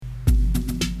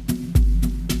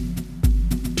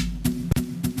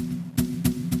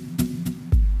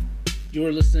You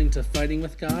are listening to Fighting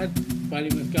with God.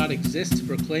 Fighting with God exists to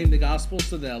proclaim the gospel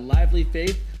so that a lively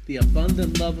faith, the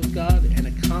abundant love of God, and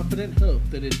a confident hope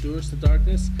that endures the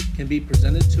darkness can be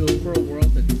presented to over a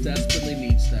world that desperately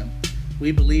needs them.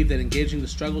 We believe that engaging the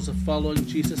struggles of following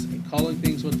Jesus and calling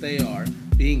things what they are,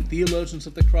 being theologians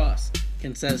of the cross,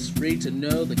 can set us free to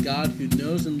know the God who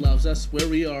knows and loves us where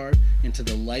we are and to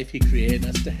the life He created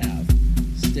us to have.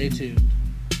 Stay tuned.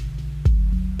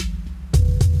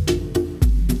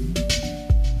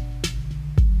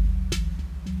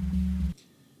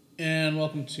 And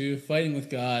welcome to Fighting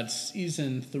with God,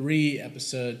 Season 3,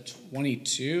 Episode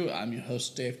 22. I'm your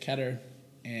host, Dave Ketter,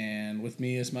 and with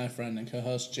me is my friend and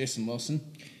co-host, Jason Wilson.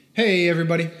 Hey,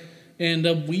 everybody.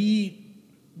 And we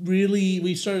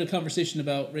started a conversation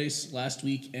about race last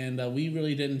week, and we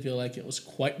really didn't feel like it was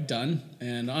quite done.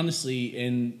 And honestly,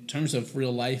 in terms of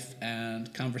real life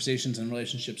and conversations and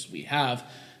relationships we have,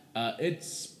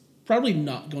 it's probably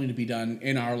not going to be done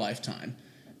in our lifetime.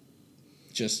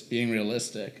 Just being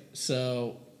realistic.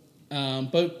 So,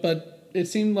 but it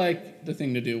seemed like the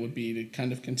thing to do would be to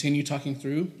kind of continue talking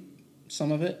through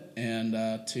some of it and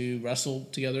to wrestle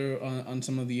together on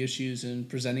some of the issues and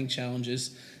presenting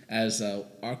challenges as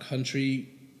our country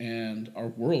and our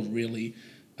world really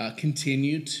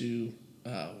continue to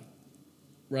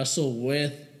wrestle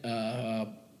with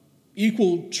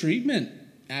equal treatment,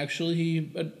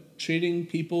 actually treating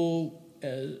people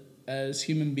as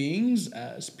human beings,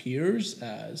 as peers,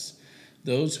 as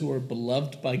those who are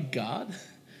beloved by God.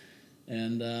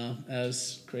 And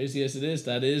as crazy as it is,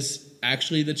 that is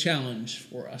actually the challenge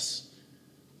for us.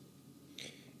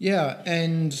 Yeah,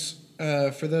 and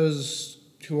for those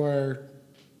who are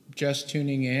just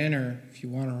tuning in, or if you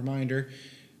want a reminder,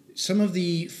 some of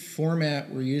the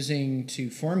format we're using to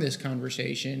form this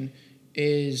conversation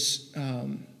is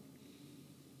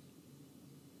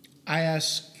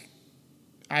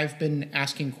I've been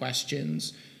asking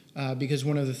questions because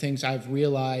one of the things I've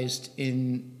realized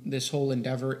in this whole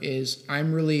endeavor is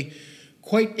I'm really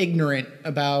quite ignorant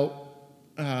about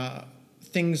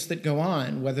things that go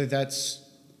on, whether that's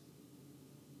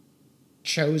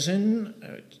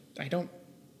chosen, I don't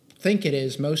think it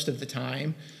is most of the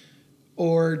time,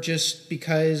 or just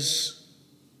because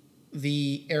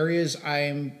the areas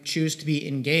I choose to be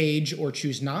engaged or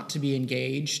choose not to be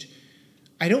engaged,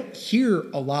 I don't hear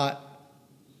a lot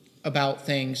about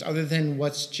things other than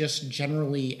what's just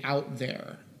generally out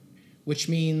there, which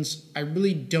means I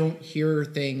really don't hear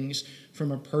things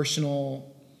from a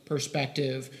personal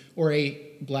perspective or a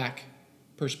Black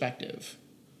perspective.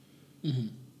 Mm-hmm.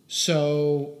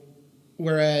 So,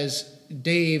 whereas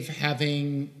Dave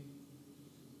having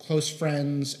close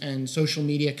friends and social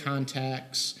media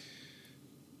contacts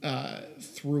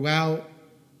throughout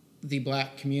the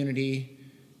Black community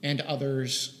and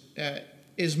others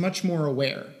is much more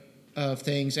aware of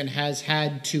things and has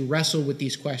had to wrestle with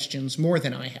these questions more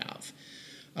than I have.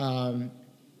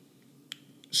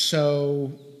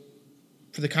 So,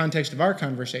 for the context of our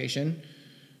conversation,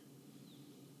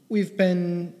 we've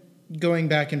been going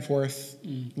back and forth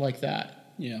like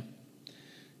that. Yeah.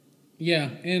 Yeah,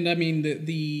 and I mean,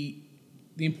 the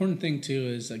important thing, too,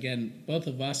 is, again, both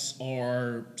of us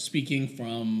are speaking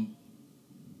from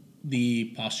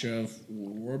the posture of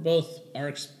we're both, our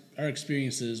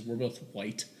experiences, we're both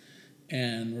white,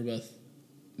 and we're both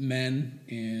men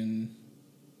in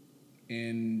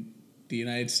the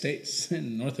United States,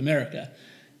 in North America.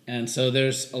 And so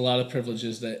there's a lot of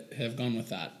privileges that have gone with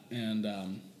that.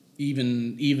 And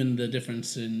even the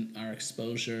difference in our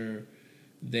exposure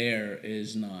there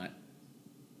is not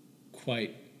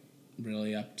quite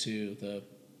really up to the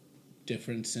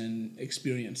difference in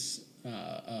experience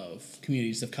of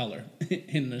communities of color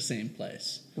in the same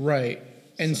place. Right.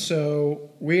 And so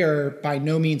we are by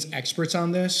no means experts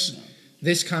on this. No.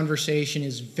 This conversation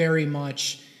is very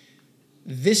much,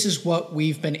 this is what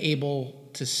we've been able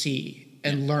to see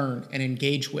and learn and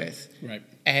engage with. Right.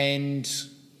 And,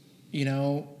 you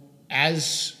know,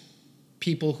 as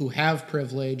people who have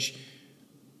privilege,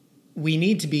 we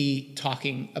need to be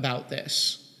talking about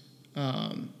this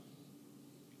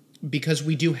because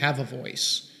we do have a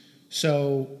voice.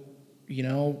 So, you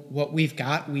know, what we've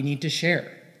got, we need to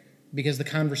share, because the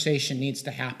conversation needs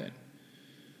to happen.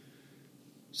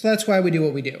 So that's why we do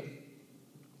what we do.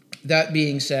 That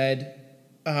being said,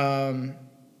 I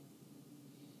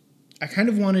kind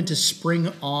of wanted to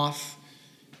spring off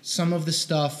some of the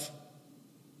stuff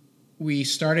we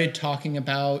started talking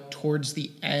about towards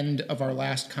the end of our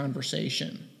last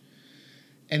conversation.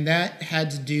 And that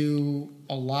had to do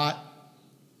a lot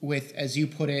with, as you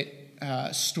put it,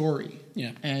 story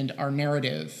and our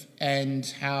narrative, and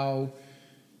how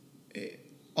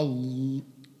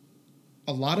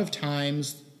a lot of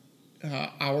times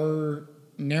our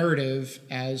narrative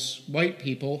as white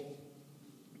people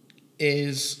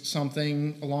is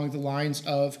something along the lines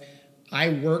of, I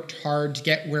worked hard to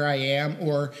get where I am,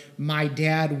 or my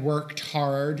dad worked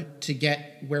hard to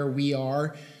get where we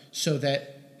are so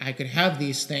that I could have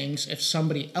these things. If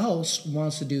somebody else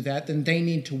wants to do that, then they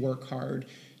need to work hard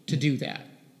to do that.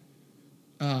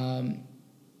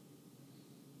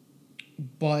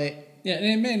 But yeah, and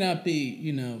it may not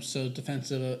be, so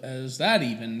defensive as that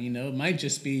even, it might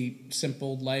just be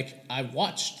simple, like, I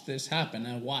watched this happen.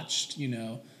 I watched,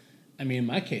 in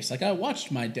my case, like, I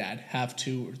watched my dad have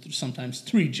 2 or sometimes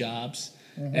 3 jobs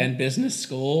and business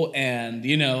school and,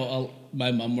 my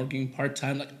mom working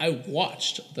part-time. Like, I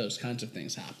watched those kinds of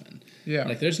things happen. Yeah.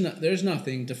 Like, there's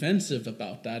nothing defensive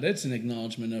about that. It's an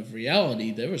acknowledgement of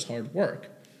reality. There was hard work.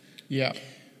 Yeah.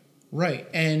 Right.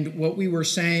 And what we were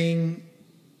saying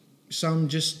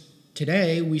just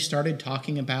today, we started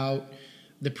talking about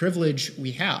the privilege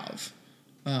we have.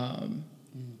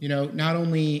 Not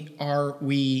only are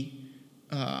we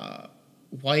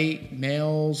white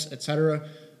males, etc.,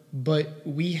 but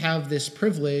we have this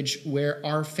privilege where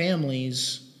our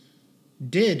families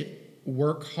did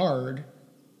work hard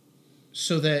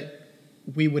so that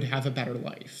we would have a better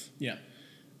life. Yeah.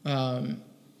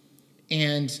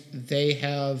 And they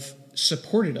have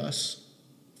supported us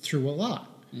through a lot.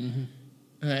 Mm-hmm.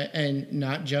 And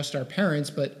not just our parents,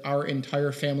 but our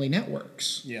entire family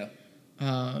networks. Yeah.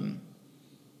 And,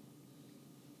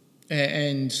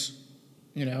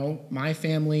 my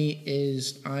family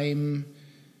is, I'm,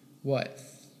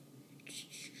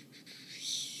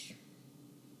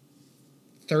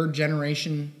 third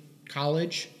generation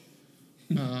college.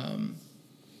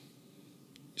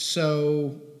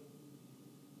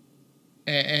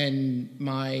 And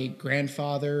my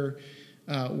grandfather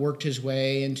worked his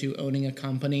way into owning a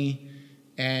company,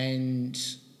 and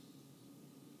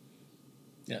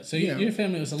yeah. So your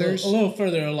family was a little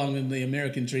further along in the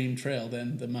American Dream Trail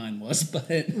than mine was, but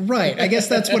right. I guess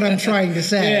that's what I'm trying to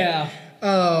say. Yeah.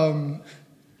 But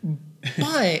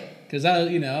because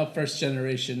I'm a first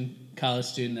generation college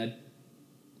student,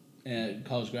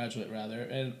 college graduate rather,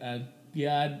 and I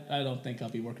don't think I'll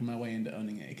be working my way into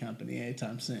owning a company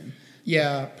anytime soon.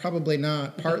 Yeah, probably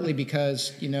not. Partly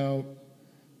because,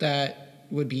 that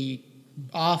would be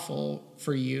awful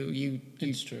for you.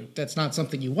 It's true. That's not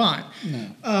something you want.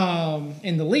 No.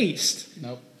 In the least.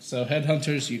 Nope. So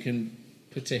headhunters, you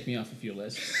could take me off of your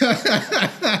list.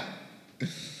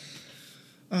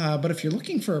 But if you're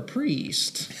looking for a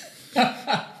priest,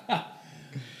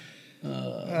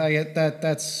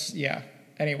 that's yeah.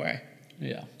 Anyway.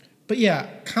 Yeah. But yeah,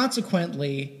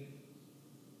 consequently,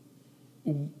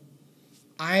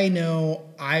 I know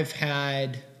I've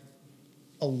had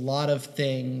a lot of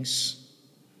things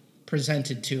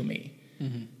presented to me.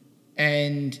 Mm-hmm.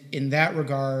 And in that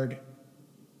regard,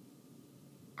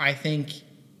 I think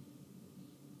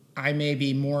I may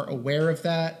be more aware of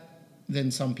that than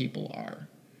some people are.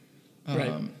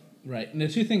 Right. And the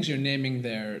 2 things you're naming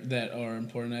there that are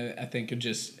important, I think, are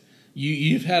just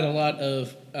you've had a lot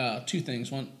of 2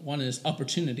 things. One is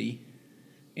opportunity,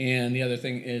 and the other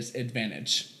thing is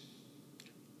advantage.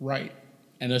 Right.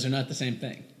 And those are not the same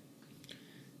thing.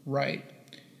 Right.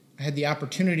 I had the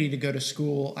opportunity to go to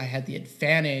school. I had the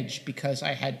advantage because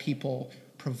I had people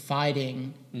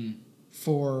providing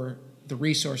for the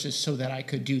resources so that I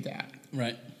could do that.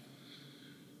 Right.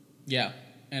 Yeah.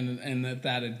 And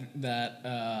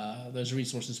that those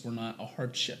resources were not a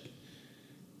hardship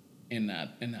in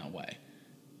that way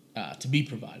to be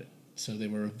provided. So they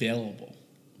were available.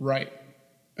 Right.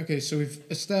 Okay, so we've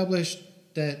established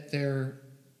that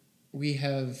we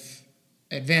have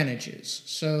advantages.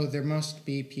 So there must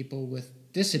be people with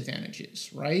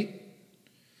disadvantages, right?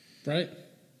 Right.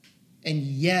 And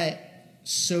yet,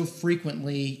 so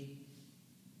frequently,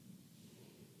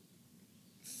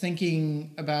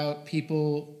 thinking about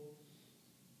people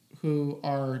who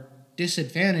are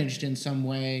disadvantaged in some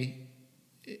way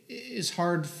is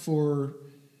hard for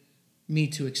me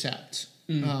to accept,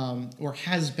 or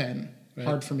has been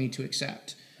hard for me to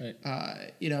accept. Right.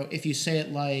 If you say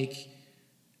it like,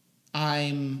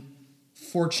 I'm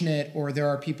fortunate, or there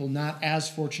are people not as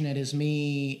fortunate as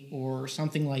me, or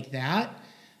something like that,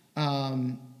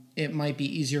 it might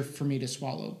be easier for me to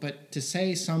swallow. But to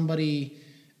say somebody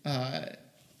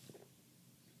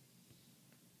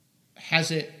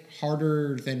has it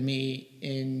harder than me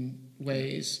in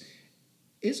ways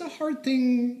is a hard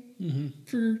thing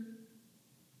for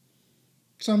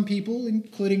some people,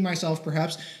 including myself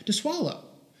perhaps, to swallow.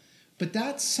 But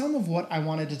that's some of what I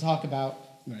wanted to talk about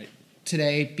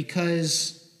today,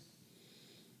 because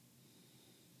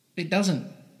it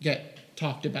doesn't get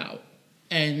talked about.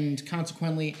 And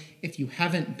consequently, if you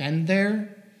haven't been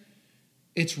there,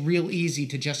 it's real easy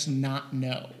to just not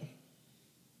know.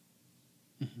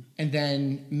 Mm-hmm. And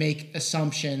then make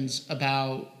assumptions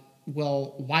about,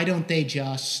 well, why don't they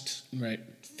just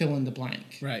fill in the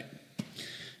blank? Right.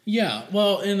 Yeah.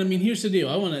 Well, and I mean, here's the deal.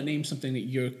 I want to name something that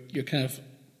you're kind of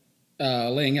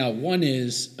laying out. One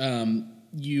is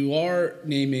you are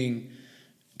naming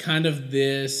kind of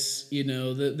this,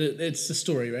 it's the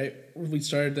story, right? We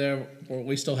started there, or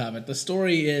we still have it. The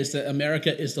story is that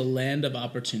America is the land of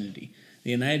opportunity.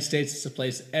 The United States is a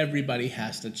place everybody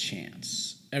has the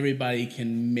chance. Everybody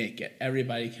can make it.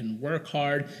 Everybody can work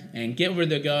hard and get where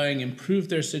they're going, improve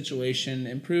their situation,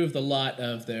 improve the lot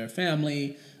of their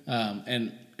family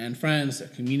and friends, their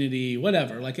community,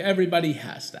 whatever. Like everybody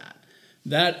has that.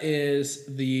 That is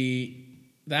the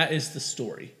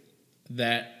story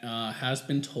that has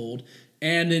been told,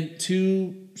 and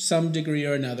to some degree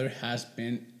or another has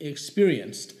been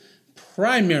experienced,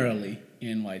 primarily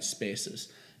in white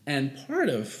spaces. And part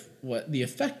of what the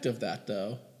effect of that,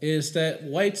 though, is that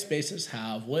white spaces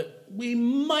have what we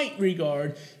might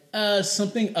regard as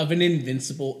something of an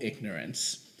invincible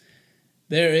ignorance.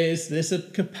 There is this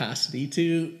capacity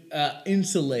to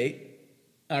insulate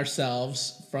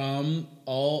ourselves from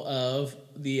all of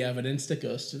the evidence that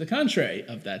goes to the contrary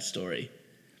of that story.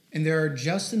 And there are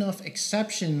just enough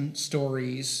exception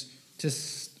stories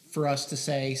for us to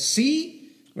say,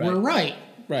 see, we're right.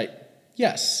 Right.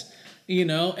 Yes.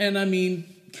 And I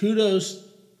mean, kudos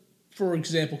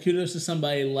to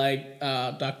somebody like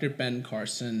Dr. Ben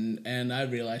Carson, and I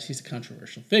realize he's a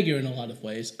controversial figure in a lot of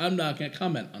ways. I'm not going to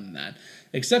comment on that,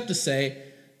 except to say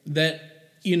that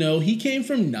he came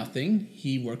from nothing.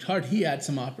 He worked hard. He had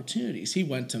some opportunities. He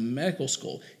went to medical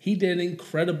school. He did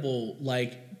incredible,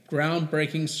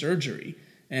 groundbreaking surgery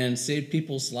and saved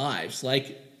people's lives.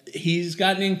 He's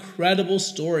got an incredible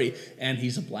story, and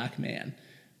he's a black man,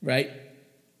 right?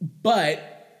 But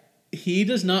he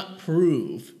does not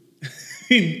prove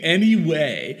in any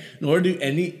way, nor do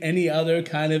any other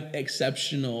kind of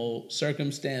exceptional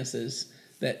circumstances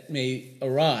that may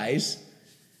arise,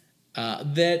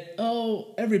 that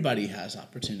everybody has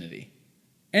opportunity,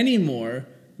 any more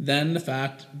than the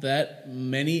fact that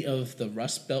many of the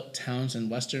Rust Belt towns in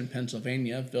western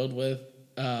Pennsylvania, filled with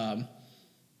out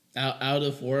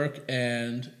of work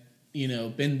and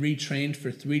been retrained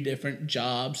for 3 different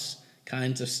jobs,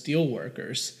 kinds of steel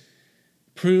workers,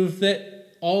 prove that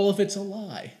all of it's a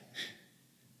lie.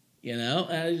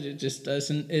 It just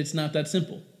doesn't. It's not that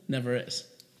simple. Never is.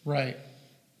 Right.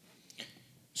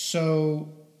 So,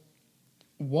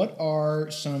 what are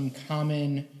some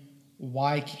common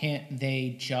 "why can't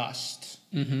they just"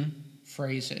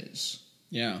 phrases?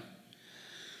 Yeah.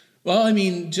 Well, I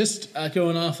mean, just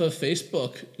going off of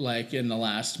Facebook, in the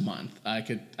last month, I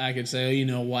could say,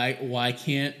 why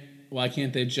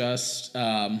can't they just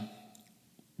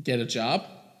get a job?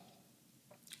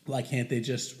 Why can't they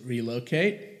just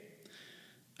relocate?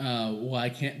 Why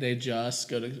can't they just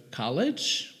go to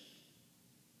college?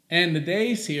 And the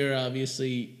days here,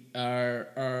 obviously,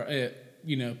 are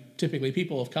typically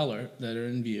people of color that are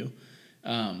in view.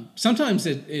 Sometimes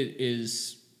it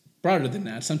is broader than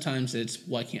that. Sometimes it's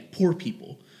why can't poor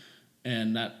people,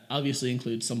 and that obviously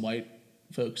includes some white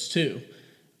folks too.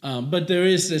 But there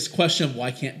is this question of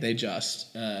why can't they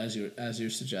just, as you're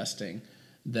suggesting,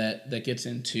 that gets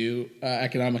into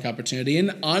economic opportunity.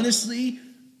 And honestly,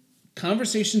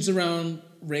 conversations around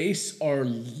race are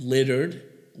littered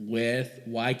with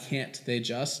why can't they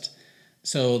just.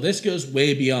 So this goes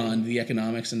way beyond the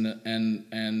economics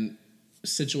and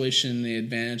situation, the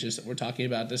advantages that we're talking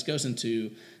about. This goes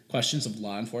into questions of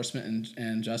law enforcement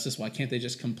and justice. Why can't they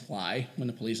just comply when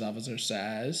a police officer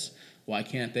says? Why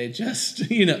can't they just,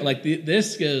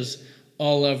 this goes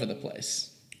all over the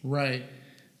place. Right.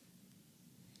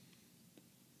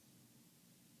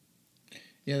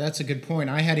 Yeah, that's a good point.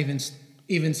 I had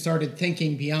even started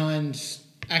thinking beyond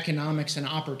economics and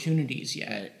opportunities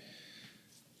yet. Right.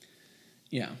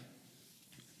 Yeah.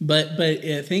 But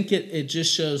I think it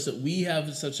just shows that we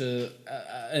have such an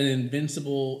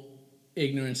invincible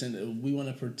ignorance, and we want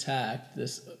to protect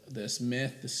this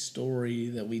myth, this story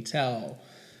that we tell,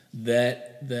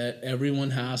 that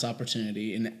everyone has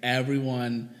opportunity and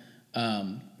everyone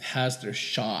has their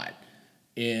shot.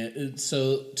 And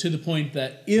so to the point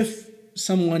that if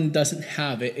someone doesn't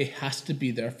have it, it has to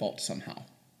be their fault somehow.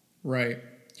 Right.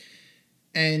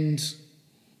 And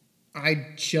I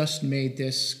just made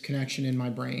this connection in my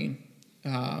brain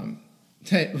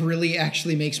that really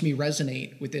actually makes me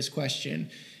resonate with this question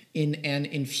in an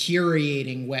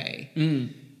infuriating way.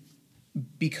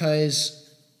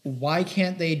 Because why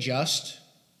can't they just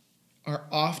are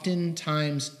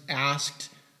oftentimes asked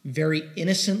very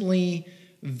innocently,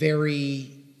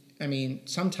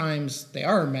 sometimes they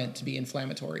are meant to be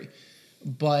inflammatory,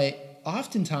 but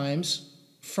oftentimes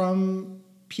from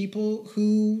people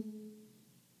who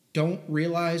don't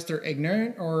realize they're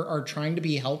ignorant or are trying to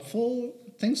be helpful,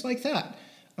 things like that.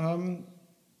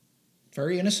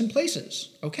 Very innocent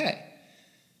places, okay.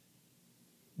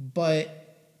 But,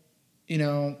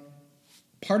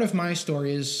 part of my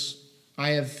story is I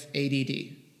have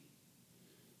ADD.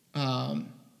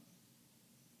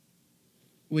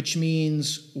 Which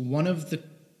means one of the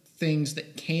things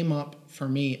that came up for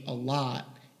me a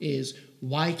lot is,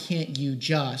 why can't you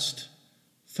just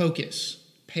focus,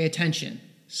 pay attention,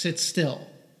 sit still,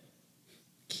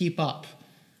 keep up?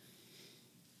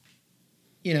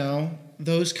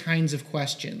 Those kinds of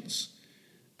questions.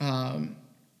 And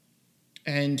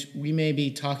we may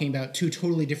be talking about two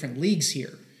totally different leagues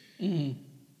here. Mm-hmm.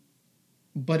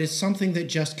 But it's something that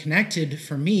just connected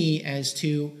for me as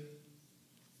to,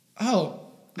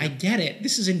 I get it.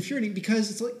 This is infuriating because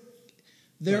it's like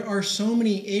there are so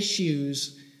many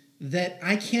issues that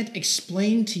I can't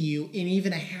explain to you in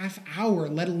even a half hour,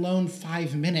 let alone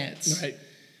 5 minutes. Right.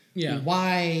 Yeah.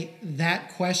 Why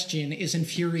that question is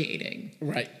infuriating.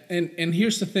 Right. And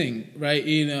here's the thing, right?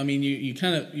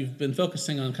 You've been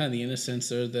focusing on kind of the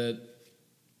innocence or the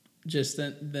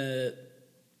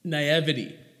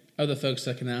naivety of the folks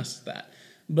that can ask that.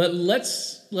 But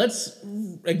let's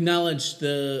acknowledge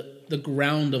the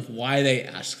ground of why they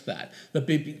ask that.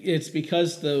 It's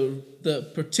because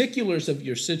the particulars of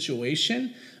your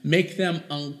situation make them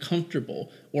uncomfortable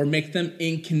or make them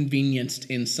inconvenienced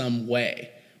in some way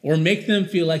or make them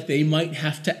feel like they might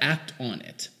have to act on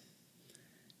it.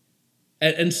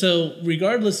 And so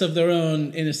regardless of their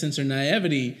own innocence or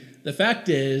naivety, the fact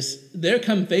is they're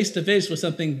come face to face with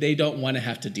something they don't want to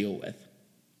have to deal with.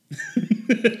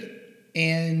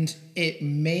 And it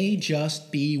may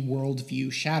just be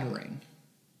worldview shattering.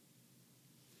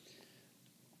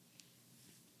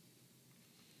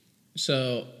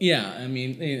 So,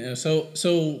 yeah,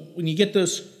 so when you get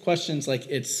those questions, like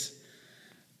it's,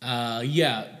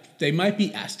 they might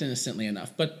be asked innocently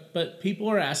enough, but people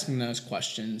are asking those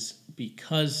questions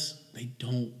because they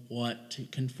don't want to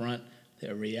confront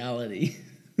their reality.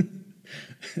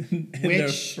 and they're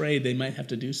afraid they might have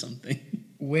to do something.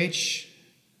 Which,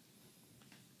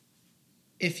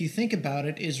 if you think about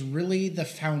it, is really the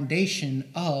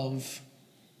foundation of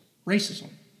racism.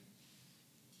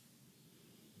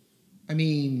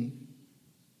 You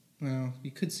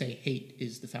could say hate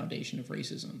is the foundation of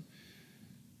racism.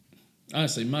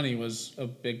 Honestly, money was a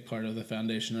big part of the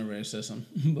foundation of racism.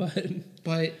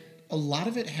 But a lot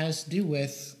of it has to do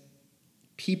with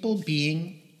people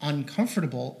being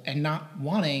uncomfortable and not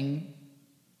wanting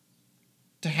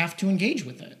to have to engage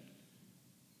with it.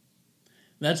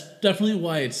 That's definitely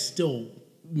why it's still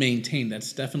maintained.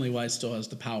 That's definitely why it still has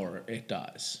the power it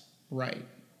does. Right.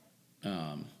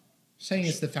 Saying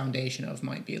it's the foundation of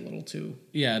might be a little too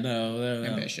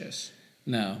ambitious.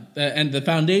 No. And the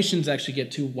foundations actually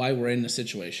get to why we're in the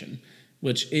situation,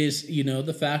 which is,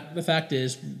 the fact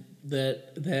is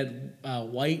that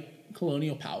white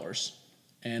colonial powers,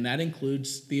 and that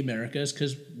includes the Americas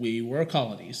because we were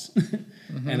colonies,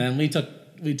 mm-hmm. and then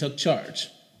we took charge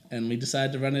and we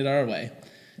decided to run it our way,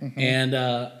 mm-hmm. and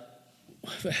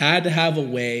had to have a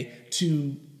way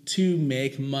to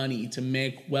make money, to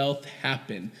make wealth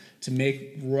happen, to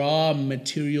make raw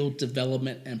material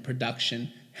development and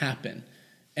production happen.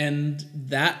 And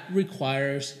that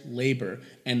requires labor.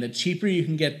 And the cheaper you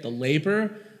can get the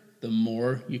labor, the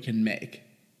more you can make.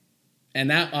 And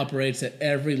that operates at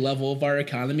every level of our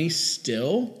economy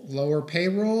still. Lower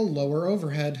payroll, lower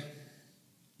overhead.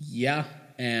 Yeah,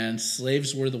 and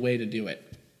slaves were the way to do it.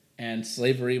 And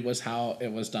slavery was how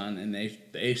it was done. And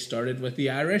they started with the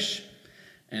Irish,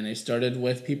 and they started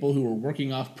with people who were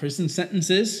working off prison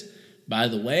sentences. By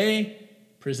the way,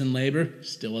 prison labor,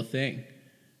 still a thing.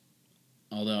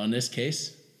 Although in this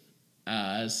case,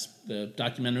 as the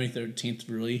documentary 13th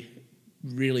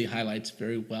really highlights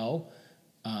very well,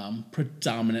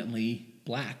 predominantly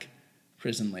black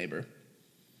prison labor.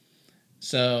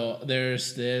 So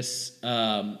there's this,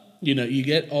 you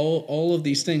get all of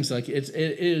these things. Like it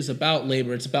is about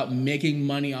labor. It's about making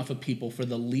money off of people for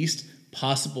the least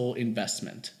possible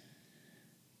investment.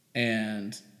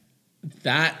 And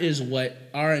that is what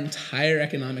our entire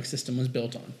economic system was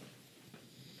built on.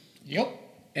 Yep.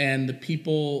 And the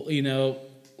people, we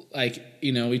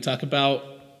talk about,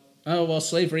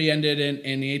 slavery ended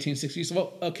in the 1860s.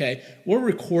 Well, okay, we're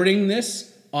recording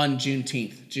this on June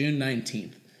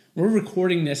 19th. We're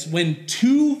recording this when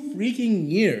 2 freaking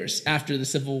years after the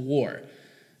Civil War,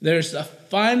 There's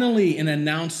finally an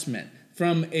announcement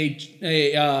from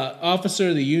a officer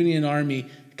of the Union Army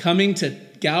coming to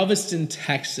Galveston,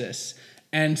 Texas,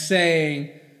 and saying,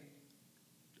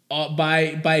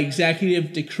 by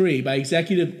executive decree, by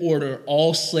executive order,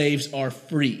 all slaves are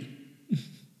free.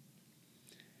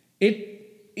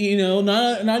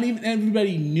 Not even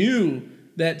everybody knew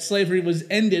that slavery was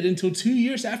ended until 2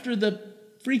 years after the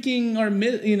freaking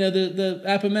the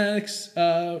Appomattox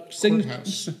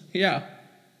Courthouse. Yeah,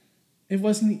 it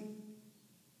wasn't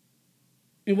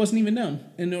even known,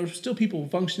 and there were still people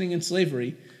functioning in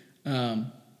slavery,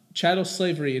 chattel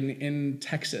slavery in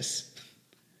Texas.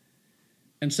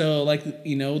 And so,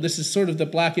 this is sort of the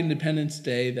Black Independence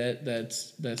Day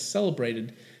that's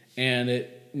celebrated, and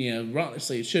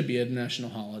honestly, it should be a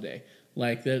national holiday.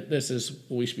 This is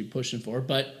what we should be pushing for.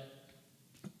 But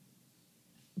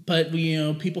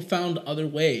people found other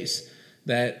ways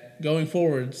that going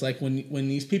forward, it's like when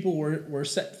these people were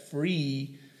set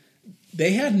free,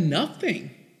 they had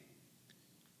nothing,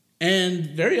 and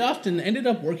very often ended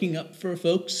up working up for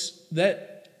folks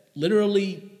that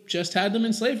literally just had them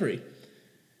in slavery.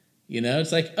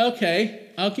 It's like,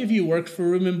 okay, I'll give you work for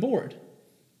room and board.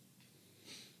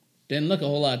 Didn't look a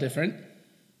whole lot different,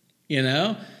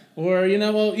 Or,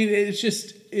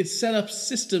 it's set up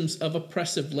systems of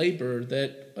oppressive labor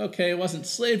that, okay, it wasn't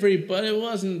slavery, but it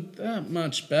wasn't that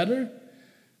much better.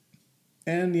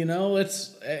 And,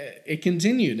 it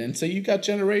continued. And so you got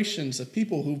generations of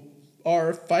people who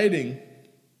are fighting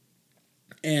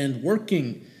and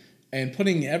working and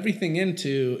putting everything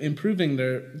into improving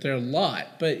their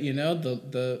lot. But,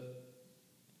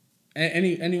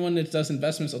 anyone that does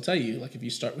investments will tell you, if you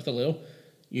start with a little,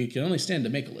 you can only stand to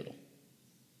make a little.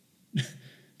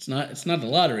 It's not a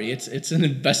lottery. It's an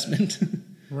investment.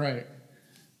 Right.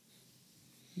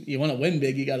 You want to win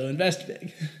big, you got to invest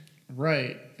big.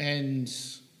 Right. And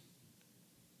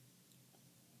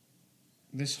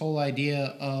this whole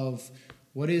idea of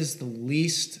what is the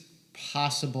least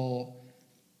possible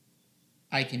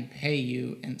I can pay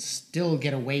you and still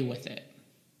get away with it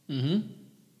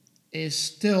is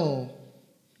still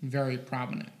very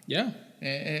prominent. Yeah.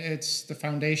 It's the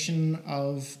foundation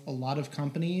of a lot of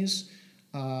companies,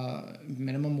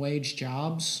 minimum wage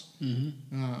jobs.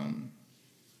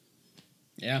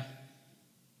 Yeah,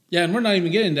 and we're not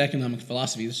even getting into economic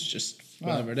philosophy. This is just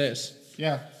whatever it is.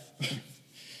 Yeah.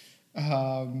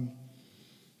 I'm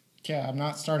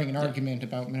not starting an argument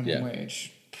about minimum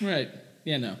wage. Right.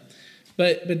 Yeah, no.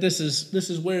 But this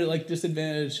is where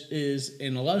disadvantage is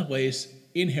in a lot of ways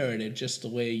inherited, just the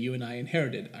way you and I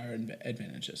inherited our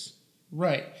advantages.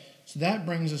 Right. So that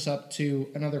brings us up to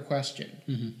another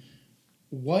question.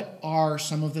 What are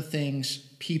some of the things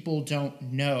people don't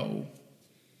know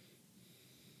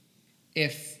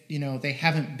if, they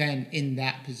haven't been in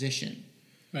that position?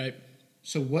 Right.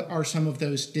 So what are some of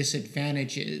those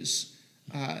disadvantages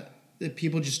that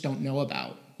people just don't know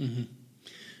about?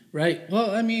 Right.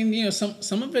 Well, I mean,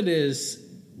 some of it is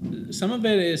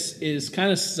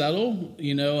kind of subtle.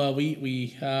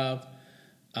 We have,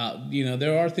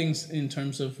 there are things in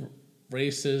terms of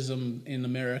racism in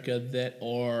America that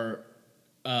are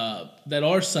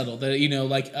subtle. That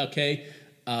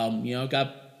I've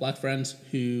got Black friends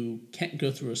who can't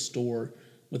go through a store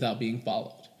without being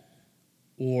followed,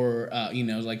 or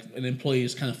an employee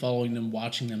is kind of following them,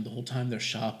 watching them the whole time they're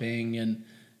shopping, and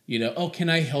oh, can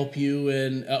I help you,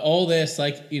 and all this,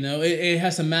 it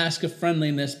has a mask of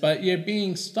friendliness, but you're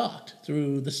being stalked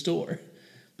through the store,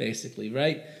 basically,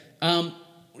 right?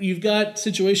 You've got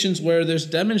situations where there's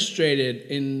demonstrated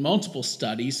in multiple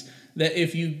studies that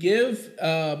if you give,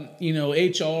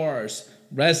 HRs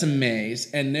resumes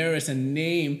and there is a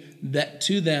name that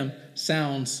to them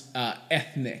sounds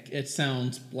ethnic, it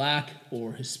sounds Black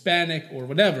or Hispanic or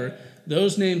whatever,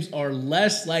 those names are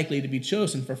less likely to be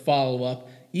chosen for follow-up,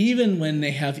 even when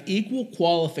they have equal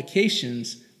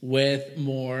qualifications with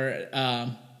more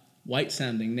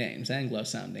white-sounding names,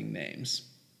 Anglo-sounding names.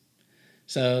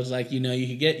 So it's you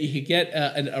could get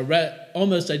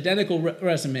almost identical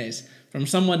resumes from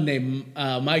someone named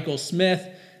Michael Smith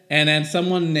and then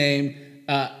someone named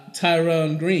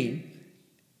Tyrone Green.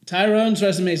 Tyrone's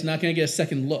resume is not going to get a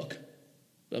second look,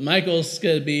 but Michael's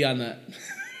going to be on that.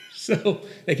 So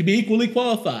they can be equally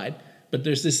qualified, but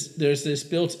there's this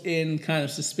built-in kind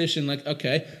of suspicion,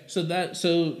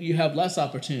 so you have less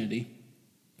opportunity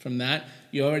from that.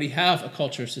 You already have a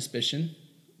culture of suspicion,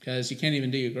 because you can't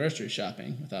even do your grocery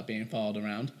shopping without being followed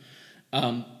around.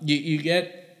 You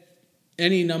get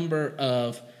any number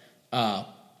of,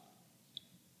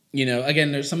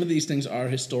 again, there's some of these things are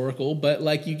historical,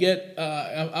 but you get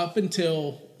up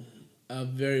until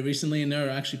very recently, and there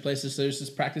are actually places, there's this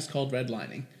practice called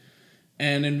redlining.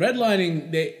 And in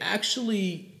redlining, they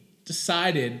actually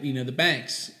decided, the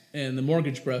banks and the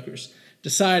mortgage brokers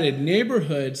decided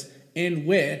neighborhoods in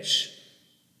which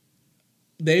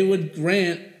they would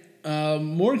grant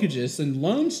mortgages and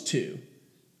loans to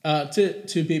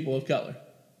people of color.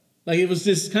 Like, it was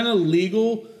this kind of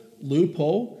legal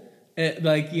loophole.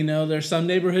 There's some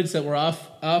neighborhoods that were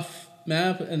off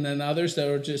map, and then others that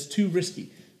were just too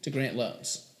risky to grant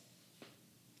loans.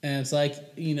 And it's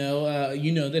like,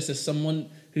 this as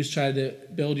someone who's tried to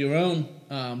build your own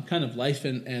kind of life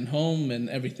and home and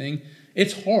everything.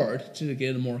 It's hard to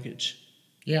get a mortgage.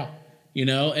 Yeah.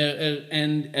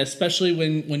 And especially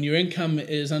when your income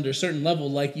is under a certain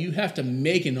level, like, you have to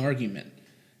make an argument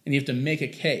and you have to make a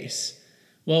case.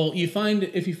 Well,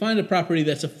 if you find a property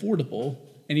that's affordable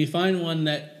and you find one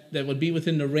that would be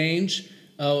within the range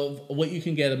of what you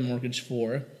can get a mortgage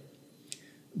for,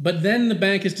 but then the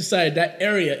bank has decided that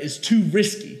area is too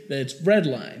risky, that it's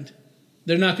redlined,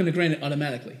 they're not going to grant it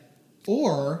automatically.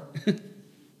 Or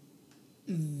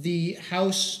the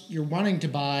house you're wanting to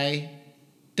buy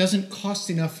doesn't cost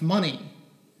enough money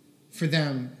for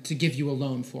them to give you a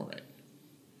loan for it.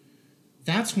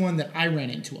 That's one that I ran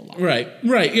into a lot.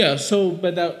 Right, yeah. So,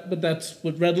 but that's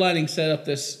what redlining set up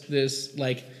this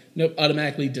like, nope,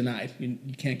 automatically denied. You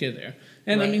can't get there.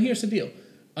 And right. I mean, here's the deal.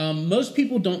 Most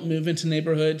people don't move into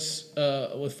neighborhoods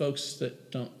with folks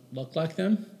that don't look like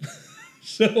them.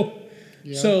 So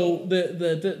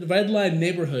the redline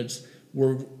neighborhoods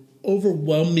were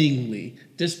overwhelmingly,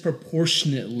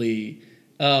 disproportionately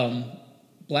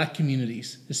Black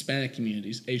communities, Hispanic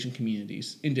communities, Asian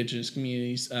communities, indigenous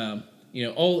communities.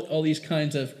 All these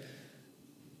kinds of.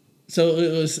 So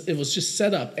it was just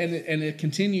set up, and it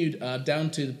continued down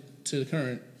to the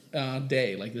current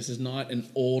day. Like, this is not an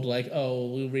old,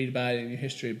 we'll read about it in your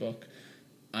history book.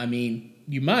 I mean,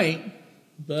 you might,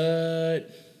 but.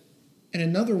 And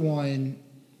another one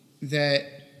that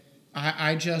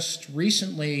I just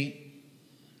recently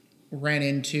ran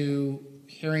into,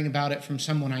 hearing about it from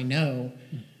someone I know,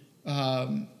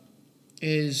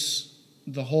 is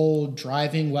the whole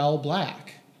driving while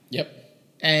Black. Yep.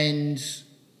 And,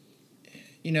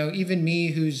 even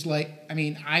me, who's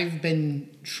I've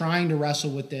been trying to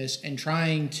wrestle with this and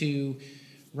trying to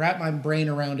wrap my brain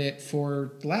around it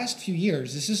for the last few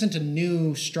years. This isn't a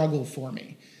new struggle for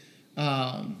me.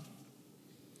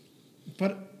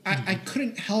 But I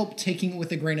couldn't help taking it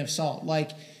with a grain of salt.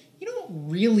 Like, you don't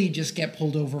really just get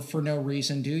pulled over for no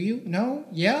reason, do you? No?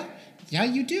 Yeah? Yeah,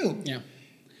 you do. Yeah.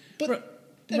 But,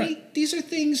 I mean, these are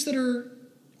things that are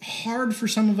hard for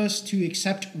some of us to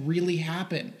accept really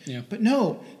happen. Yeah. But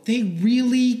no, they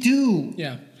really do.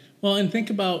 Yeah. Well, and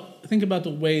think about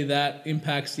the way that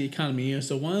impacts the economy.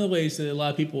 So one of the ways that a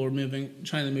lot of people are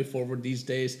trying to move forward these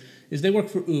days is they work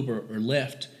for Uber or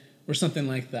Lyft or something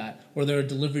like that, or they're a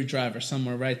delivery driver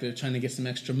somewhere, right? They're trying to get some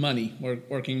extra money, or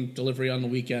working delivery on the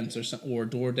weekends, or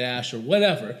DoorDash or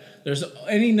whatever. There's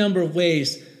any number of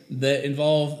ways that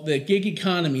involve the gig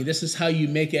economy. This is how you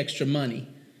make extra money.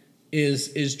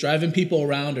 Is driving people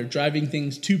around or driving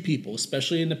things to people,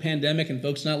 especially in the pandemic and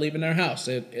folks not leaving their house.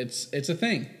 It's a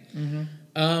thing.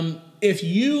 Mm-hmm. If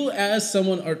you, as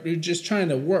someone, are just trying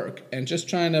to work and just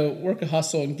trying to work a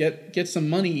hustle and get some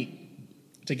money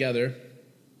together,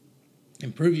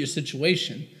 improve your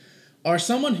situation, are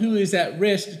someone who is at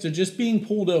risk to just being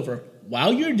pulled over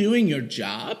while you're doing your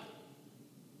job,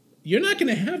 you're not going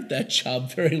to have that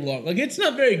job very long. Like, it's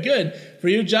not very good for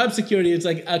your job security. It's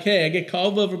like, okay, I get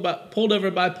pulled over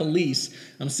by police.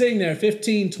 I'm sitting there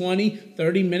 15, 20,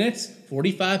 30 minutes,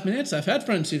 45 minutes. I've had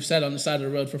friends who've sat on the side of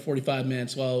the road for 45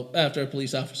 minutes after a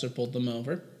police officer pulled them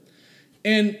over.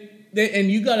 And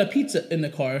you got a pizza in the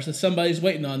car that somebody's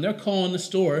waiting on. They're calling the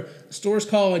store. The store's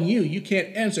calling you. You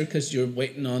can't answer because you're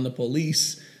waiting on the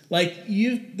police.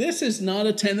 This is not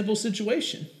a tenable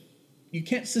situation. You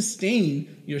can't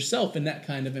sustain yourself in that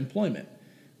kind of employment.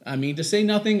 I mean, to say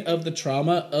nothing of the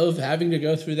trauma of having to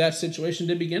go through that situation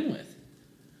to begin with.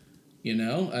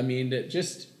 I mean,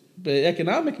 but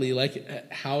economically,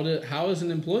 how is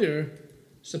an employer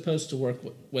supposed to work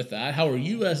with that? How are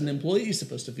you as an employee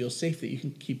supposed to feel safe that you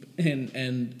can keep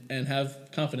and have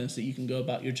confidence that you can go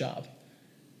about your job?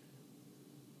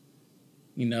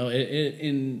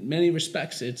 In many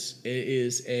respects, it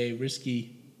is a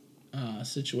risky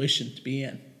situation to be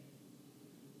in.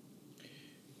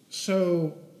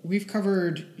 So we've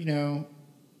covered,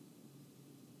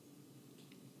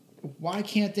 why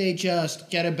can't they just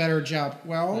get a better job?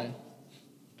 Well,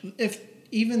 right. If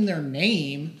even their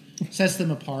name sets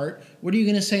them apart, what are you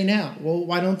going to say now? Well,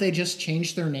 why don't they just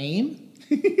change their name?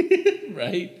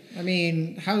 Right. I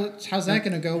mean, how's that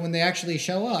going to go when they actually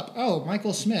show up? Oh,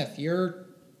 Michael Smith, you're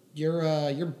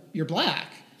you're black.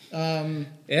 Yeah,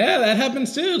 that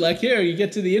happens too. Like here, you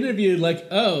get to the interview, like,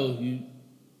 oh,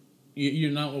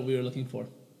 you're not what we were looking for.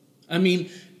 I mean,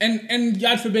 and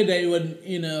God forbid they would,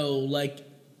 like,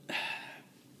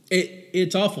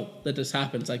 it's awful that this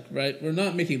happens. Like, right, we're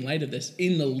not making light of this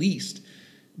in the least,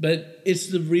 but it's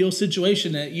the real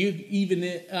situation that you even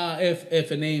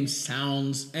if a name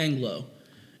sounds Anglo,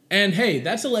 and hey,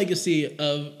 that's a legacy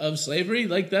of slavery.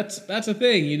 Like that's a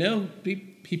thing.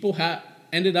 People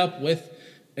ended up with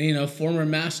former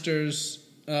masters'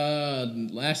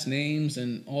 last names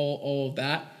and all of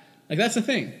that. Like that's a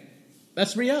thing.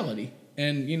 That's reality.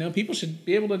 And people should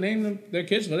be able to name their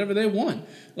kids whatever they want.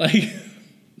 Like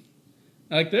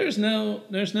there's no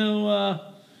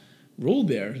rule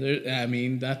there. I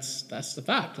mean that's the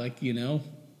fact. Like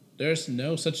there's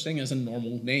no such thing as a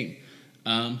normal name.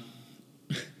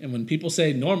 And when people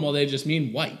say normal, they just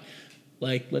mean white.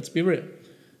 Like let's be real.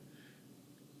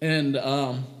 And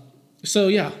so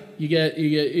yeah, you get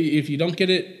if you don't get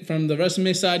it from the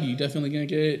resume side, you definitely gonna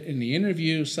get it in the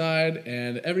interview side,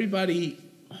 and everybody's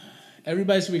gonna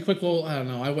be quick. Well, I don't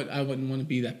know. I wouldn't want to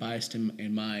be that biased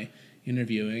in my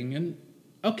interviewing. And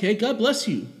okay, God bless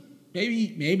you.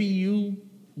 Maybe you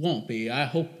won't be. I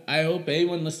hope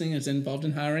anyone listening is involved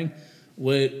in hiring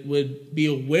would be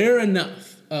aware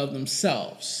enough of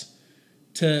themselves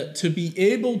to be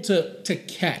able to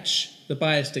catch the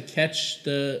bias, to catch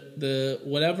the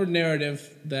whatever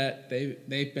narrative that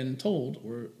they've been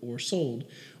told or sold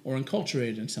or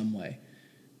enculturated in some way,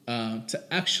 to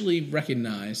actually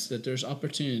recognize that there's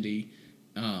opportunity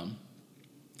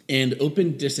and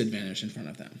open disadvantage in front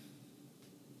of them,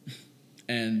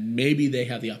 and maybe they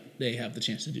have the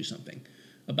chance to do something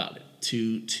about it,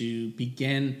 to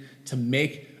begin to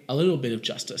make a little bit of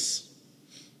justice.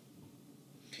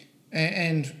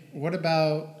 And what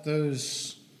about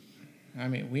those? I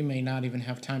mean, we may not even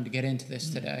have time to get into this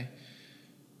today,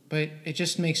 but it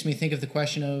just makes me think of the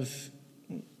question of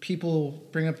people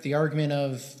bring up the argument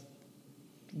of,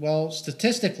 well,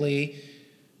 statistically,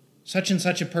 such and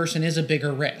such a person is a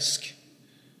bigger risk.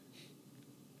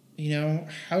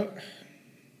 How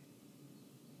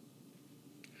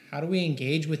do we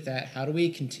engage with that? How do we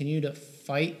continue to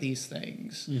fight these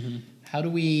things? Mm-hmm. How do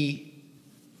we...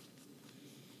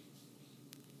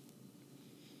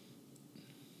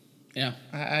 Yeah.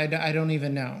 I don't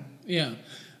even know. Yeah.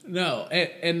 No,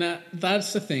 and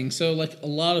that's the thing. So, like, a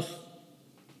lot of,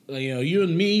 you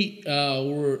and me,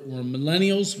 we're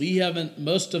millennials. We haven't,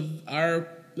 most of the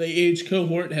age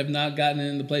cohort have not gotten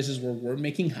into places where we're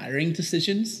making hiring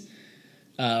decisions.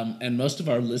 And most of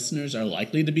our listeners are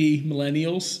likely to be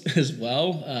millennials as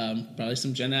well. Probably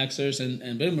some Gen Xers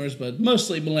and boomers, but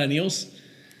mostly millennials.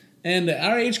 And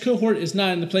our age cohort is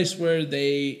not in the place where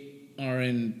they are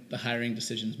in the hiring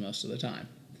decisions most of the time.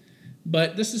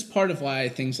 But this is part of why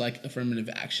things like affirmative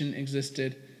action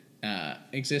existed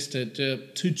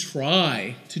to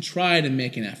try to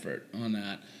make an effort on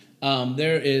that.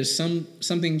 There is some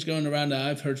things going around that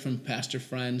I've heard from pastor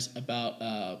friends about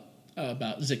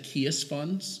Zacchaeus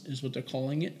funds is what they're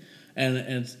calling it,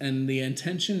 and the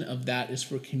intention of that is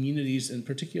for communities, and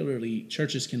particularly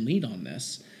churches can lead on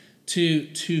this,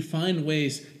 to find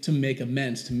ways to make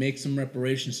amends, to make some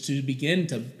reparations, to begin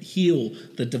to heal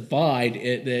the divide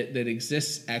that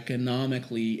exists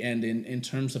economically and in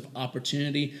terms of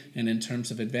opportunity and in terms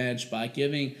of advantage by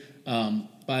giving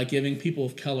people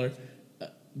of color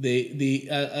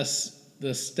the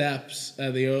steps,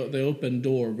 the open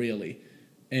door really,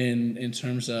 in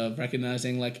terms of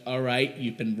recognizing, like, all right,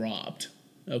 you've been robbed.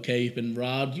 Okay, you've been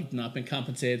robbed. You've not been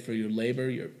compensated for your labor.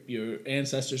 Your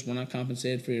ancestors were not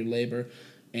compensated for your labor,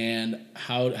 and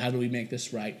how do we make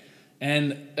this right?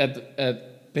 And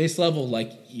at base level,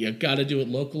 like, you got to do it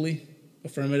locally.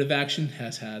 Affirmative action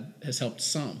has helped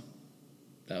some.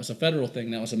 That was a federal thing.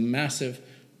 That was a massive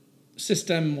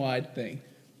system-wide thing.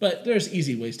 But there's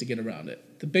easy ways to get around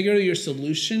it. The bigger your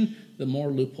solution, the more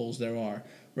loopholes there are,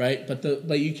 right?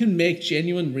 But you can make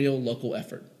genuine, real local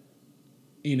effort.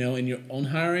 In your own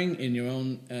hiring, in your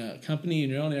own company, in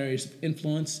your own areas of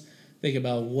influence, think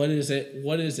about what is it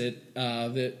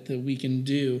that we can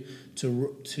do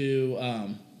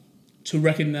to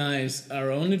recognize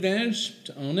our own advantage,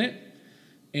 to own it,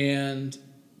 and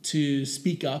to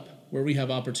speak up where we have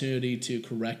opportunity to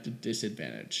correct a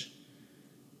disadvantage.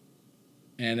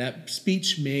 And that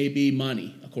speech may be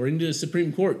money. According to the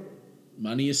Supreme Court,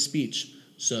 money is speech.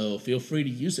 So feel free to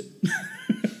use it.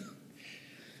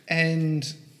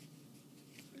 And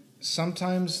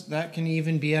sometimes that can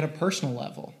even be at a personal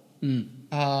level.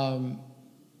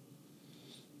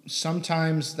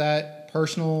 Sometimes that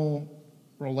personal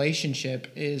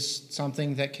relationship is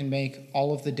something that can make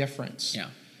all of the difference. Yeah.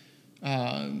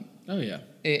 Oh yeah.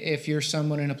 If you're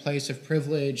someone in a place of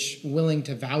privilege willing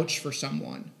to vouch for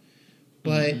someone.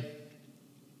 But,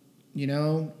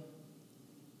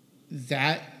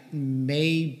 that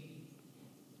may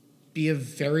be a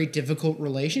very difficult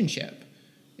relationship.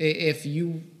 If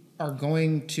you are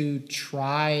going to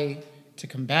try to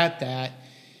combat that,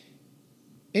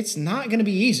 it's not going to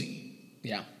be easy.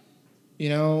 Yeah.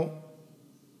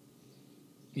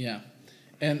 Yeah.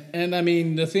 And I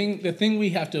mean, the thing we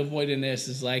have to avoid in this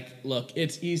is look,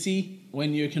 it's easy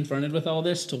when you're confronted with all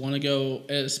this to want to go,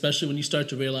 especially when you start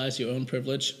to realize your own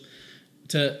privilege,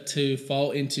 to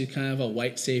fall into kind of a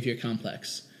white savior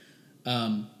complex.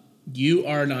 You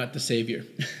are not the savior.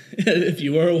 If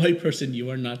you are a white person,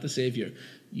 you are not the savior.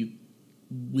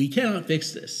 We cannot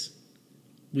fix this.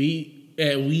 We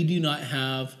do not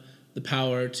have the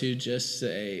power to just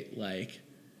say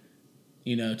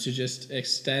to just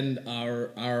extend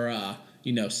our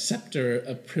scepter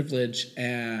of privilege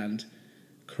and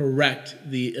correct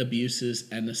the abuses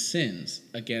and the sins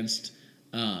against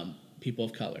people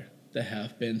of color that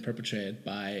have been perpetrated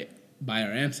by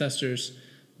our ancestors,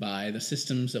 by the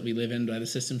systems that we live in, by the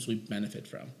systems we benefit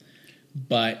from.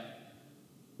 But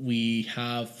we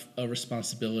have a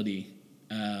responsibility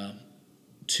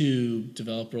to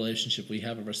develop a relationship. We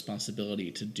have a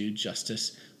responsibility to do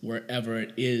justice wherever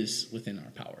it is within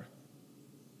our power.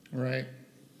 Right.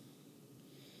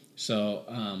 So,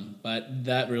 but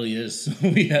that really is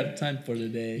what we have time for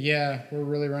today. Yeah, we're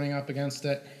really running up against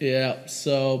it. Yeah.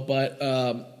 So, but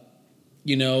the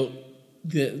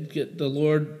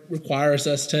Lord requires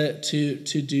us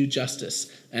to do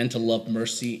justice and to love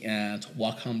mercy and to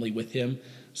walk humbly with Him.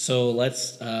 So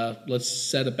let's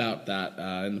set about that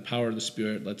in the power of the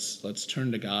Spirit. Let's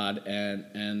turn to God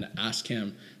and ask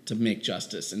Him to make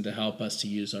justice and to help us to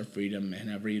use our freedom and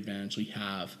every advantage we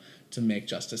have to make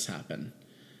justice happen.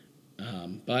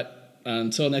 But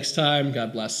until next time,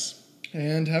 God bless.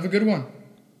 And have a good one.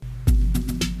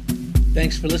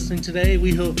 Thanks for listening today.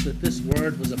 We hope that this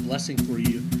word was a blessing for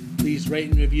you. Please rate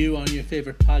and review on your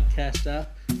favorite podcast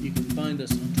app. You can find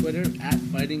us on Twitter at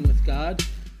Fighting With God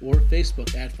or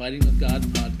Facebook at Fighting With God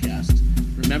Podcast.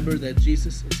 Remember that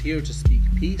Jesus is here to speak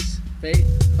peace, faith,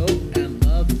 hope, and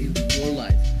love into your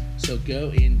life. So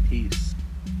go in peace.